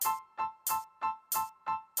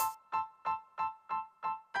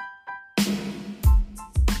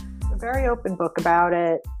very open book about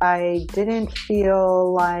it. I didn't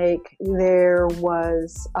feel like there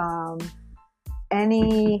was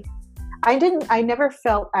I never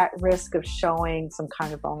felt at risk of showing some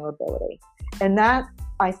kind of vulnerability. And that,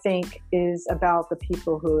 I think, is about the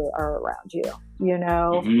people who are around you.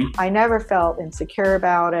 I never felt insecure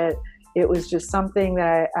about it. It was just something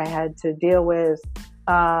that I had to deal with,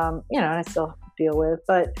 and I still deal with,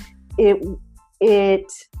 but it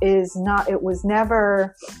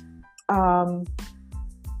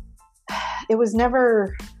was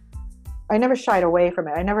never, I never shied away from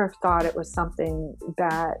it. I never thought it was something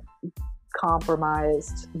that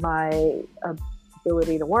compromised my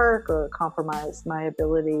ability to work or compromised my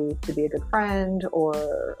ability to be a good friend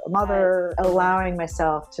or a mother. Allowing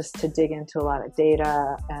myself just to dig into a lot of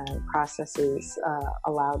data and processes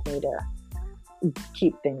allowed me to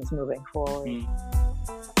keep things moving forward.